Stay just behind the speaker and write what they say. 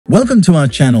Welcome to our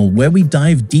channel where we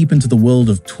dive deep into the world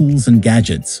of tools and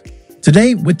gadgets.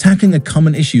 Today, we're tackling a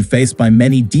common issue faced by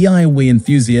many DIY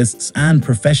enthusiasts and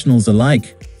professionals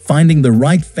alike: finding the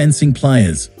right fencing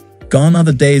pliers. Gone are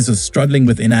the days of struggling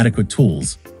with inadequate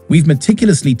tools. We've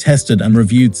meticulously tested and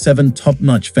reviewed 7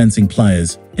 top-notch fencing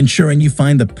pliers, ensuring you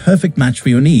find the perfect match for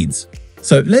your needs.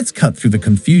 So let's cut through the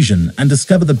confusion and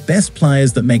discover the best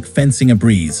pliers that make fencing a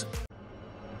breeze.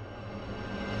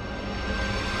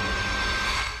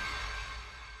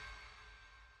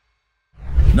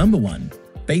 Number 1.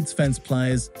 Bates Fence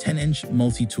Pliers 10-inch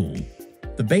Multi-Tool.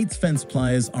 The Bates Fence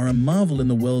Pliers are a marvel in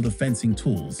the world of fencing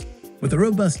tools. With a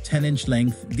robust 10-inch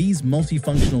length, these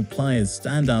multifunctional pliers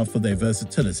stand out for their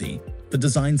versatility. The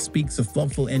design speaks of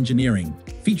thoughtful engineering,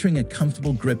 featuring a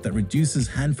comfortable grip that reduces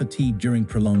hand fatigue during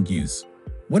prolonged use.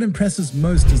 What impresses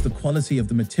most is the quality of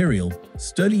the material,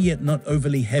 sturdy yet not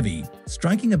overly heavy,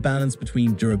 striking a balance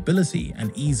between durability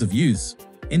and ease of use.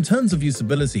 In terms of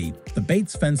usability, the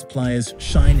Bates Fence Pliers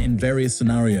shine in various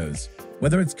scenarios.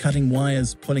 Whether it's cutting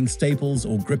wires, pulling staples,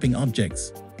 or gripping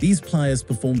objects, these pliers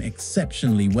perform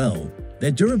exceptionally well.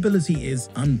 Their durability is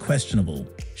unquestionable,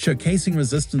 showcasing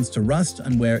resistance to rust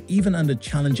and wear even under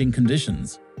challenging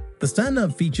conditions. The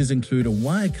standout features include a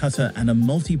wire cutter and a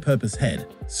multi-purpose head,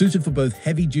 suited for both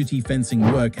heavy-duty fencing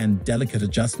work and delicate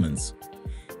adjustments.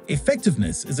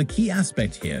 Effectiveness is a key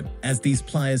aspect here, as these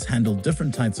pliers handle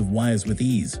different types of wires with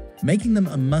ease, making them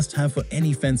a must-have for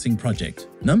any fencing project.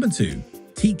 Number 2.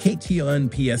 TEKTON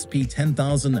PSP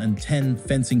 10010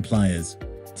 Fencing Pliers.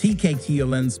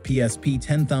 TEKTON's PSP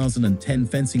 10010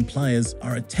 fencing pliers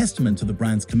are a testament to the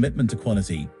brand's commitment to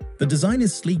quality. The design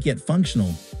is sleek yet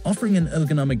functional, offering an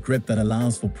ergonomic grip that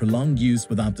allows for prolonged use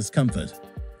without discomfort.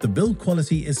 The build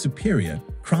quality is superior,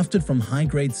 crafted from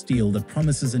high-grade steel that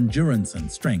promises endurance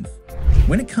and strength.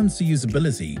 When it comes to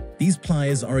usability, these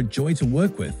pliers are a joy to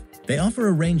work with. They offer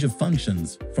a range of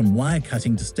functions, from wire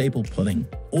cutting to staple pulling,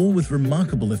 all with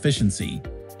remarkable efficiency.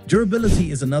 Durability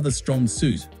is another strong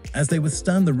suit, as they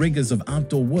withstand the rigors of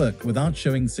outdoor work without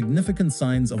showing significant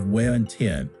signs of wear and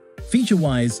tear.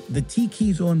 Feature-wise, the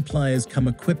TEKTON pliers come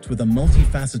equipped with a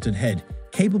multifaceted head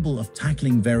capable of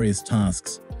tackling various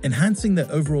tasks, enhancing their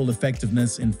overall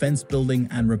effectiveness in fence building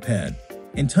and repair.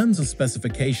 In terms of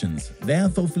specifications, they are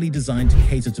thoughtfully designed to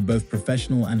cater to both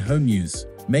professional and home use,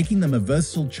 making them a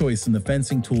versatile choice in the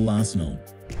fencing tool arsenal.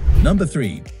 Number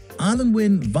 3.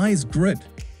 IRWIN VISE-GRIP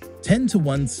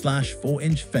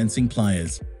 10:1/4-inch Fencing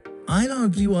Pliers.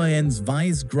 IRWIN's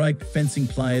VISE-GRIP fencing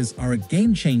pliers are a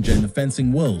game-changer in the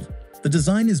fencing world. The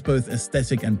design is both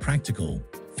aesthetic and practical,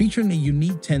 featuring a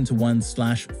unique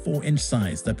 10:1/4-inch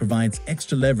size that provides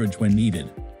extra leverage when needed.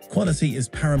 Quality is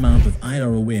paramount with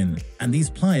IRWIN, and these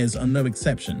pliers are no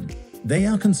exception. They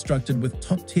are constructed with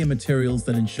top-tier materials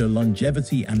that ensure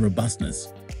longevity and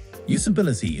robustness.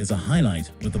 Usability is a highlight,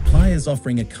 with the pliers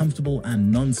offering a comfortable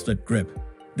and non-slip grip.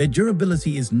 Their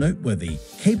durability is noteworthy,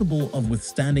 capable of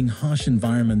withstanding harsh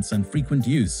environments and frequent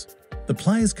use. The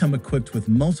pliers come equipped with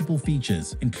multiple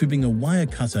features, including a wire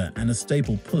cutter and a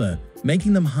staple puller,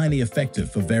 making them highly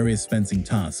effective for various fencing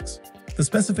tasks. The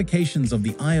specifications of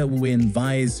the IRWIN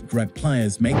VISE-GRIP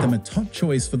pliers make them a top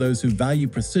choice for those who value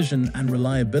precision and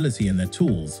reliability in their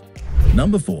tools.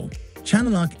 Number 4.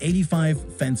 Channellock 85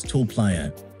 Fence Tool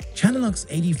Plier. Channellock's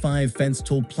 85 Fence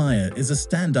Tool Plier is a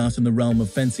standout in the realm of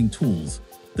fencing tools.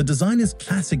 The design is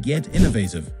classic yet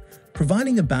innovative,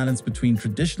 providing a balance between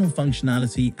traditional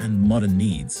functionality and modern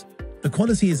needs. The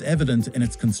quality is evident in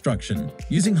its construction,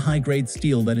 using high-grade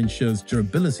steel that ensures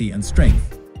durability and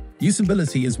strength.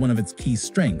 Usability is one of its key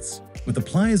strengths, with the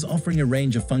pliers offering a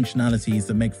range of functionalities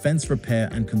that make fence repair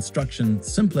and construction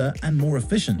simpler and more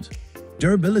efficient.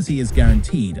 Durability is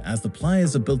guaranteed, as the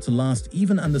pliers are built to last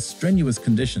even under strenuous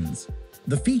conditions.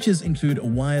 The features include a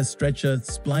wire stretcher,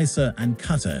 splicer, and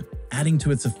cutter, adding to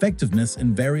its effectiveness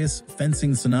in various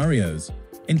fencing scenarios.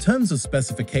 In terms of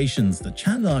specifications, the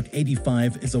Channellock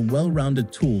 85 is a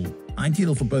well-rounded tool,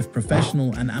 ideal for both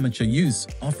professional and amateur use,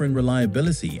 offering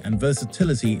reliability and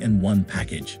versatility in one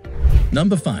package.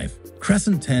 Number 5.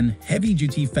 Crescent 10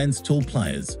 Heavy-Duty Fence Tool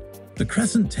Pliers. The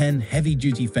Crescent 10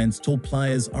 Heavy-Duty Fence Tool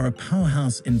Pliers are a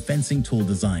powerhouse in fencing tool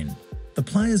design. The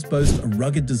pliers boast a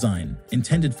rugged design,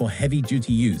 intended for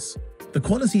heavy-duty use. The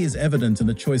quality is evident in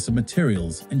the choice of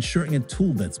materials, ensuring a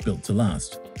tool that's built to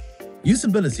last.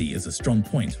 Usability is a strong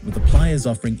point, with the pliers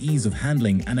offering ease of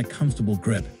handling and a comfortable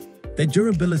grip. Their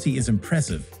durability is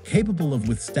impressive, capable of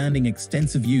withstanding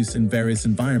extensive use in various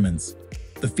environments.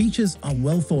 The features are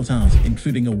well thought out,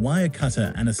 including a wire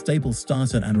cutter and a staple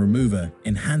starter and remover,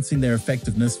 enhancing their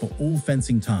effectiveness for all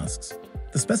fencing tasks.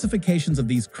 The specifications of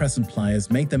these Crescent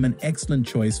pliers make them an excellent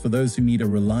choice for those who need a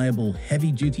reliable,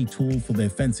 heavy-duty tool for their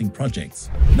fencing projects.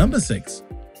 Number 6.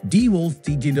 DEWALT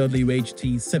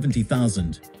DWHT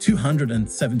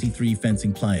 70273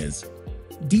 Fencing Pliers.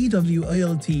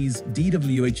 DEWALT's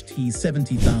DWHT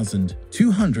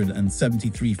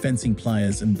 70273 fencing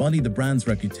pliers embody the brand's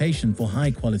reputation for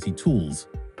high-quality tools.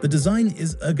 The design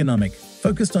is ergonomic,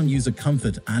 focused on user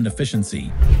comfort and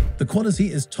efficiency. The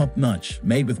quality is top-notch,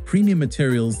 made with premium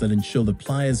materials that ensure the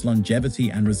plier's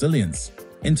longevity and resilience.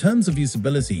 In terms of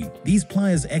usability, these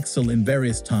pliers excel in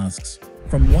various tasks,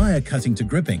 from wire cutting to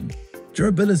gripping.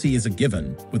 Durability is a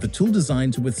given, with the tool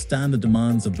designed to withstand the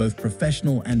demands of both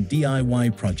professional and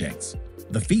DIY projects.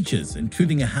 The features,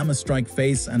 including a hammer strike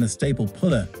face and a staple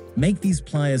puller, make these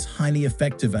pliers highly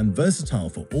effective and versatile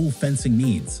for all fencing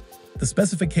needs. The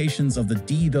specifications of the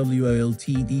DEWALT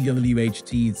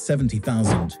DWHT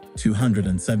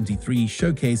 70273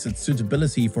 showcase its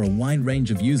suitability for a wide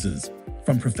range of users,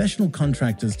 from professional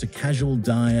contractors to casual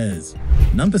dyers.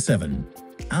 Number 7.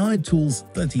 Allied Tools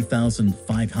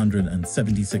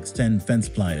 3057610 Fence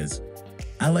Pliers.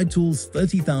 Allied Tools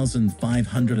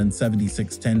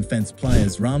 3057610 Fence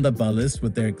Pliers round up our list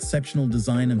with their exceptional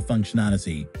design and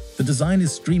functionality. The design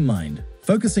is streamlined,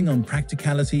 focusing on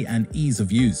practicality and ease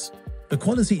of use. The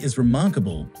quality is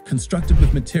remarkable, constructed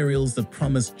with materials that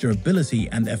promise durability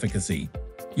and efficacy.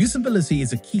 Usability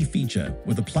is a key feature,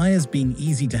 with the pliers being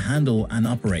easy to handle and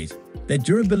operate. Their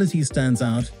durability stands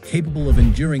out, capable of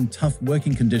enduring tough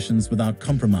working conditions without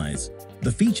compromise.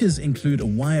 The features include a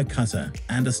wire cutter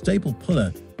and a staple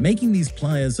puller, making these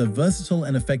pliers a versatile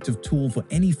and effective tool for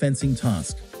any fencing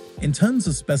task. In terms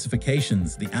of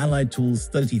specifications, the Allied Tools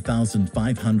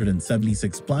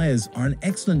 30576 pliers are an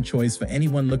excellent choice for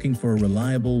anyone looking for a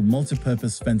reliable,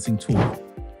 multi-purpose fencing tool.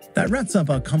 That wraps up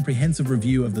our comprehensive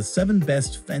review of the 7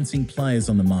 best fencing pliers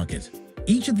on the market.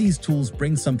 Each of these tools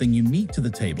brings something unique to the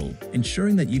table,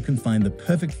 ensuring that you can find the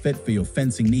perfect fit for your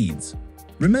fencing needs.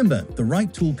 Remember, the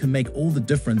right tool can make all the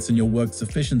difference in your work's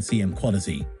efficiency and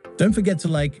quality. Don't forget to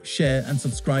like, share, and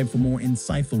subscribe for more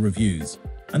insightful reviews.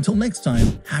 Until next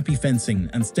time, happy fencing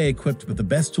and stay equipped with the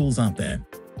best tools out there.